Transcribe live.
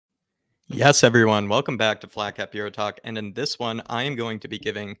Yes, everyone, welcome back to Flat Cap Euro Talk. And in this one, I am going to be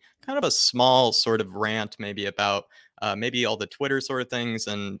giving kind of a small sort of rant, maybe about maybe all the Twitter sort of things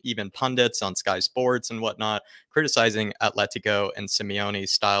and even pundits on Sky Sports and whatnot, criticizing Atletico and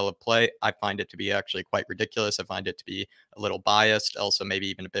Simeone's style of play. I find it to be actually quite ridiculous. I find it to be a little biased, also maybe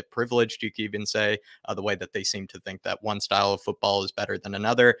even a bit privileged, you could even say, the way that they seem to think that one style of football is better than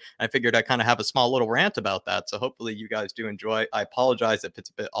another. I figured I kind of have a small little rant about that. So hopefully you guys do enjoy. I apologize if it's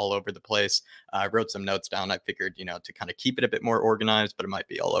a bit all over the place. I wrote some notes down. I figured, to kind of keep it a bit more organized, but it might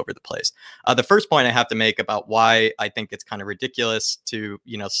be all over the place. The first point I have to make about why I think it's kind of ridiculous to,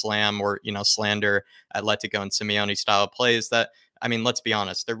 slam or, slander Atletico and Simeone style play is that, I mean, let's be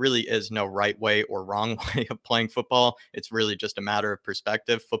honest, there really is no right way or wrong way of playing football. It's really just a matter of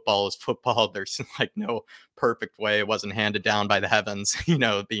perspective. Football is football. There's like no perfect way. It wasn't handed down by the heavens,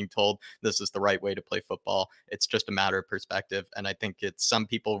 being told this is the right way to play football. It's just a matter of perspective. And I think it's some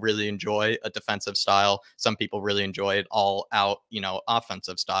people really enjoy a defensive style. Some people really enjoy it all out,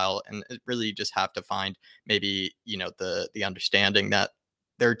 offensive style. And it really you just have to find maybe, the understanding that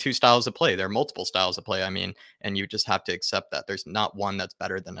there are two styles of play. There are multiple styles of play. I mean, and you just have to accept that there's not one that's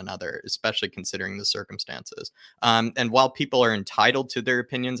better than another, especially considering the circumstances. And while people are entitled to their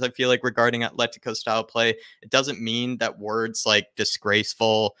opinions, I feel like regarding Atletico style play, it doesn't mean that words like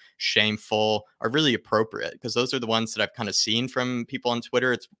disgraceful, shameful are really appropriate because those are the ones that I've kind of seen from people on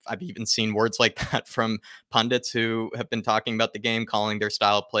Twitter. I've even seen words like that from pundits who have been talking about the game, calling their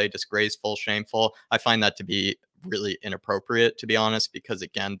style of play disgraceful, shameful. I find that to be really inappropriate, to be honest, because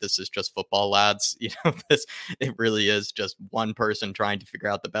again, this is just football, lads. This it really is just one person trying to figure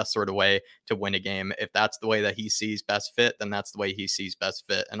out the best sort of way to win a game. If that's the way that he sees best fit, then that's the way he sees best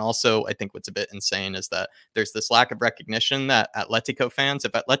fit. And also, I think what's a bit insane is that there's this lack of recognition that if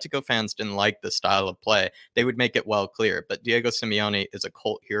Atletico fans didn't like the style of play, they would make it well clear. But Diego Simeone is a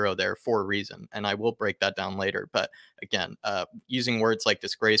cult hero there for a reason, and I will break that down later. But again, using words like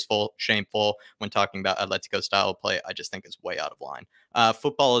disgraceful, shameful when talking about Atletico style play, I just think is way out of line.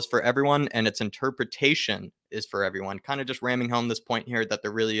 Football is for everyone, and its interpretation is for everyone. Kind of just ramming home this point here that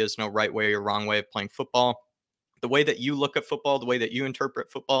there really is no right way or wrong way of playing football. The way that you look at football, the way that you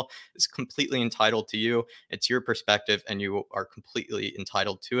interpret football is completely entitled to you. It's your perspective and you are completely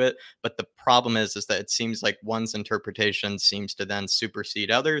entitled to it. But the problem is that it seems like one's interpretation seems to then supersede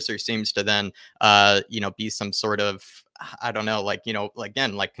others or seems to then, be some sort of, I don't know, like,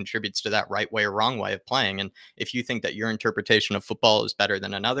 again, like contributes to that right way or wrong way of playing. And if you think that your interpretation of football is better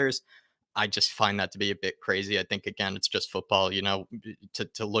than another's, I just find that to be a bit crazy. I think again, it's just football.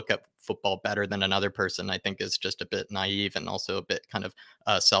 To look at football better than another person, I think is just a bit naive and also a bit kind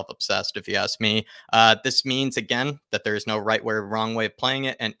of self-obsessed, if you ask me. This means again that there is no right way or wrong way of playing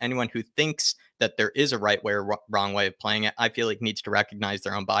it, and anyone who thinks that there is a right way or wrong way of playing it, I feel like needs to recognize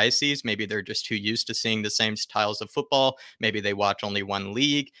their own biases. Maybe they're just too used to seeing the same styles of football. Maybe they watch only one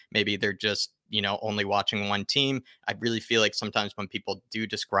league. Maybe they're just only watching one team. I really feel like sometimes when people do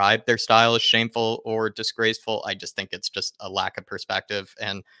describe their style as shameful or disgraceful, I just think it's just a lack of perspective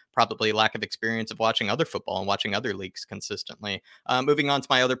and probably lack of experience of watching other football and watching other leagues consistently. Moving on to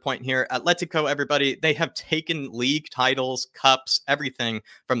my other point here, Atletico, everybody, they have taken league titles, cups, everything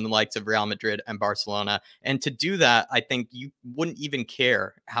from the likes of Real Madrid and Barcelona. And to do that, I think you wouldn't even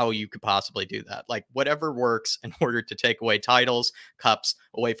care how you could possibly do that. Like whatever works in order to take away titles, cups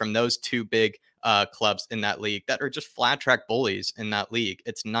away from those two big clubs in that league that are just flat track bullies in that league.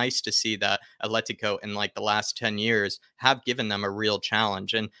 It's nice to see that Atletico in like the last 10 years have given them a real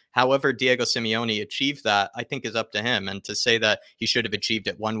challenge. And however Diego Simeone achieved that, I think is up to him. And to say that he should have achieved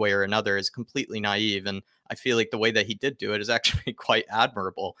it one way or another is completely naive. And I feel like the way that he did do it is actually quite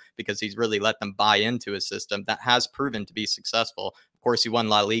admirable because he's really let them buy into a system that has proven to be successful. Of course, he won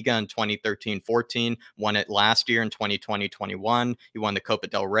La Liga in 2013-14, won it last year in 2020-21. He won the Copa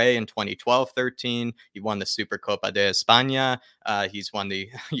del Rey in 2012-13. He won the Supercopa de España. He's won the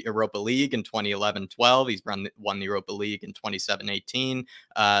Europa League in 2011-12. He's won the Europa League in 27-18.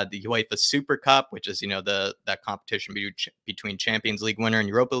 The UEFA Super Cup, which is, that competition between Champions League winner and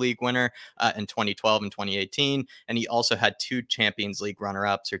Europa League winner in 2012 and 2018. And he also had two Champions League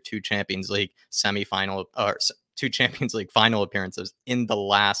runner-ups or two Champions League semifinal or two Champions League final appearances in the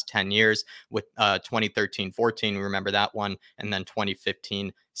last 10 years with 2013-14. We remember that one. And then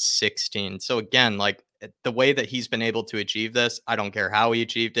 2015-16. So again, like the way that he's been able to achieve this, I don't care how he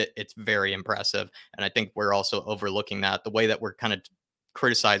achieved it. It's very impressive. And I think we're also overlooking that the way that we're kind of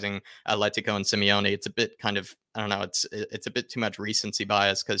criticizing Atletico and Simeone, it's a bit kind of, I don't know, it's a bit too much recency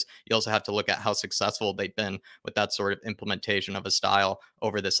bias, because you also have to look at how successful they've been with that sort of implementation of a style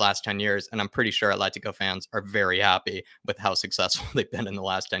over this last 10 years. And I'm pretty sure Atletico fans are very happy with how successful they've been in the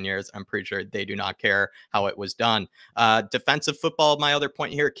last 10 years. I'm pretty sure they do not care how it was done. Defensive football, my other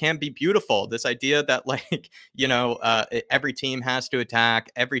point here, can be beautiful. This idea that, like, every team has to attack,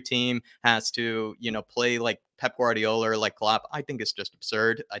 every team has to, play like Pep Guardiola or like Klopp, I think it's just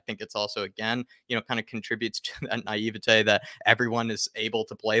absurd. I think it's also, again, kind of contributes to that naivete that everyone is able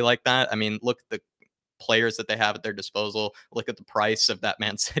to play like that. I mean, look, the players that they have at their disposal. Look at the price of that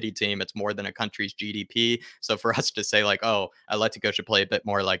Man City team. It's more than a country's GDP. So for us to say, like, oh, Atletico should play a bit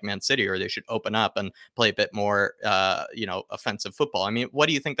more like Man City, or they should open up and play a bit more, offensive football. I mean, what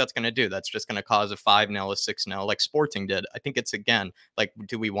do you think that's going to do? That's just going to cause a 5-0, a 6-0, like Sporting did. I think it's, again, like,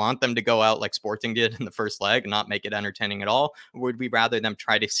 do we want them to go out like Sporting did in the first leg and not make it entertaining at all? Or would we rather them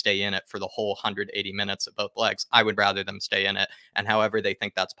try to stay in it for the whole 180 minutes of both legs? I would rather them stay in it. And however they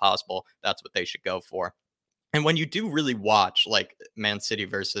think that's possible, that's what they should go for. And when you do really watch like Man City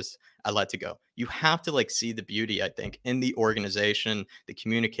versus Atletico, you have to like see the beauty, I think, in the organization, the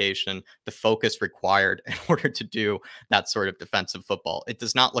communication, the focus required in order to do that sort of defensive football. It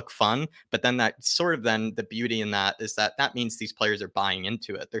does not look fun, but then that sort of, then the beauty in that is that that means these players are buying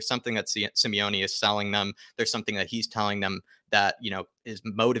into it. There's something that Simeone is selling them. There's something that he's telling them that, is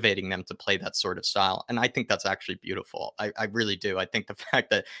motivating them to play that sort of style. And I think that's actually beautiful. I really do. I think the fact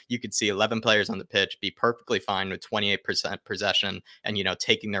that you could see 11 players on the pitch be perfectly fine with 28% possession and,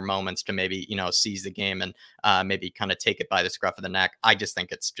 taking their moments to maybe, seize the game and maybe kind of take it by the scruff of the neck. I just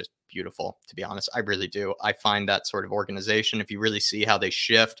think it's just beautiful, to be honest. I really do. I find that sort of organization, if you really see how they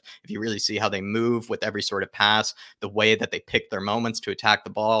shift, if you really see how they move with every sort of pass, the way that they pick their moments to attack the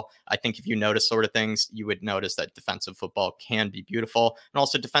ball, I think if you notice sort of things, you would notice that defensive football can be beautiful. And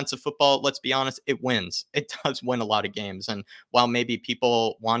also defensive football, let's be honest, it wins. It does win a lot of games. And while maybe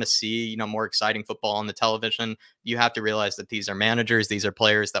people want to see, more exciting football on the television, you have to realize that these are managers, these are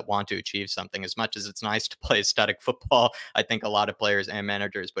players that want to achieve something. As much as it's nice to play aesthetic football, I think a lot of players and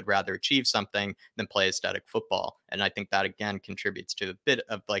managers would rather achieve something than play aesthetic football. And I think that, again, contributes to a bit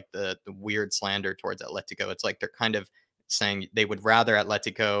of like the weird slander towards Atletico. It's like they're kind of saying they would rather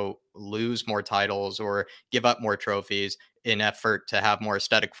Atletico lose more titles or give up more trophies in effort to have more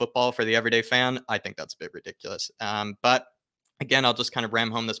aesthetic football for the everyday fan. I think that's a bit ridiculous. But again, I'll just kind of ram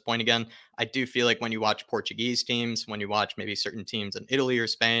home this point again. I do feel like when you watch Portuguese teams, when you watch maybe certain teams in Italy or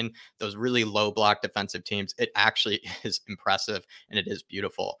Spain, those really low block defensive teams, it actually is impressive and it is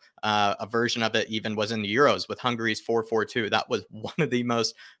beautiful. A version of it even was in the Euros with Hungary's 4-4-2. That was one of the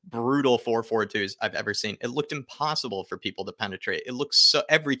most brutal 4-4-2s I've ever seen. It looked impossible for people to penetrate. It looks so,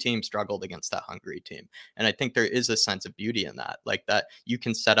 every team struggled against that Hungary team. And I think there is a sense of beauty in that, like that you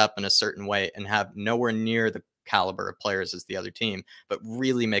can set up in a certain way and have nowhere near the caliber of players as the other team, but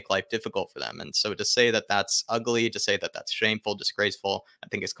really make life difficult for them. And so to say that that's ugly, to say that that's shameful, disgraceful, I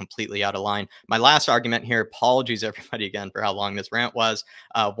think is completely out of line. My last argument here, apologies everybody again for how long this rant was.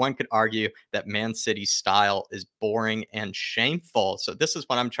 One could argue that Man City's style is boring and shameful. So this is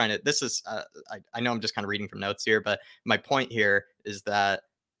what I'm trying to, this is, I know I'm just kind of reading from notes here, but my point here is that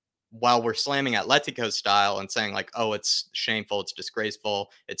while we're slamming Atletico's style and saying like, oh, it's shameful, it's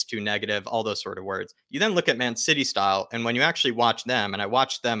disgraceful, it's too negative, all those sort of words, you then look at Man City style. And when you actually watch them, and I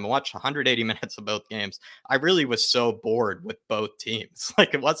watched 180 minutes of both games, I really was so bored with both teams.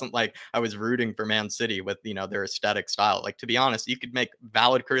 Like, it wasn't like I was rooting for Man City with, their aesthetic style. Like, to be honest, you could make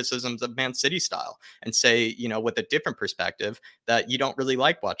valid criticisms of Man City style and say, with a different perspective, that you don't really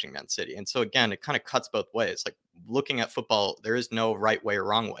like watching Man City. And so again, it kind of cuts both ways. Like, looking at football, there is no right way or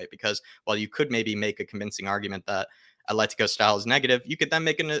wrong way, because while you could maybe make a convincing argument that Atletico style is negative, you could then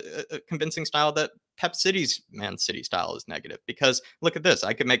make a convincing style that Pep City's Man City style is negative. Because look at this,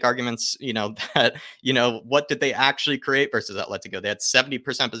 I could make arguments, that, what did they actually create versus Atletico? They had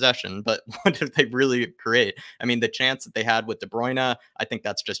 70% possession, but what did they really create? I mean, the chance that they had with De Bruyne, I think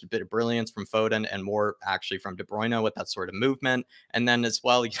that's just a bit of brilliance from Foden and more actually from De Bruyne with that sort of movement. And then as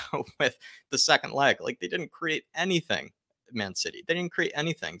well, with the second leg, like, they didn't create anything. Man City, they didn't create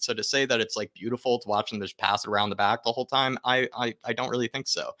anything. So to say that it's like beautiful to watch them just pass it around the back the whole time, I don't really think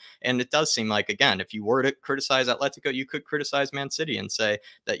so. And it does seem like, again, if you were to criticize Atletico, you could criticize Man City and say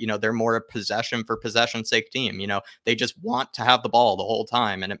that, they're more a possession for possession's sake team. They just want to have the ball the whole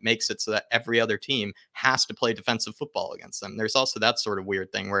time, and it makes it so that every other team has to play defensive football against them. There's also that sort of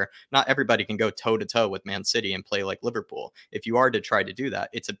weird thing where not everybody can go toe to toe with Man City and play like Liverpool. If you are to try to do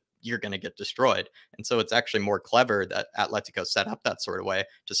that, it's a you're going to get destroyed. And so it's actually more clever that Atletico set up that sort of way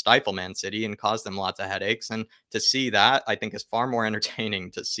to stifle Man City and cause them lots of headaches. And to see that, I think is far more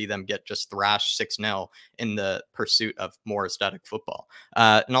entertaining to see them get just thrashed 6-0 in the pursuit of more aesthetic football.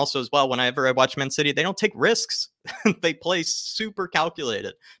 And also, as well, whenever I watch Man City, they don't take risks. They play super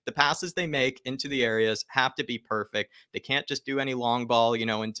calculated. The passes they make into the areas have to be perfect. They can't just do any long ball,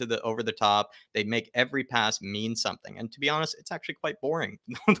 into the over the top. They make every pass mean something. And to be honest, it's actually quite boring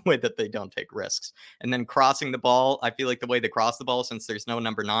the way that they don't take risks. And then crossing the ball, I feel like the way they cross the ball, since there's no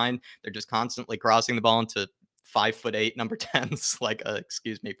number 9, they're just constantly crossing the ball into 5'8" number 10s. Like,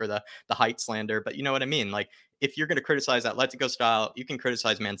 excuse me for the height slander, but you know what I mean. Like, if you're going to criticize Atletico style, you can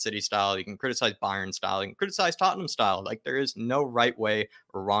criticize Man City style, you can criticize Bayern style, you can criticize Tottenham style. Like, there is no right way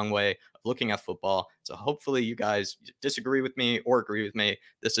or wrong way of looking at football. So hopefully you guys disagree with me or agree with me.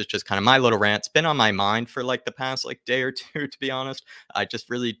 This is just kind of my little rant. It's been on my mind for like the past like day or two, to be honest. I just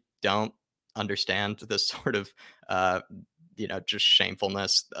really don't understand this sort of just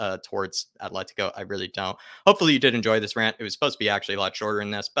shamefulness towards Atletico. I really don't. Hopefully you did enjoy this rant. It was supposed to be actually a lot shorter than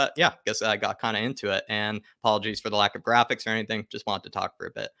this, but yeah, guess I got kind of into it. And apologies for the lack of graphics or anything. Just wanted to talk for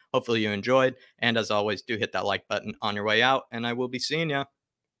a bit. Hopefully you enjoyed. And as always, do hit that like button on your way out, and I will be seeing you.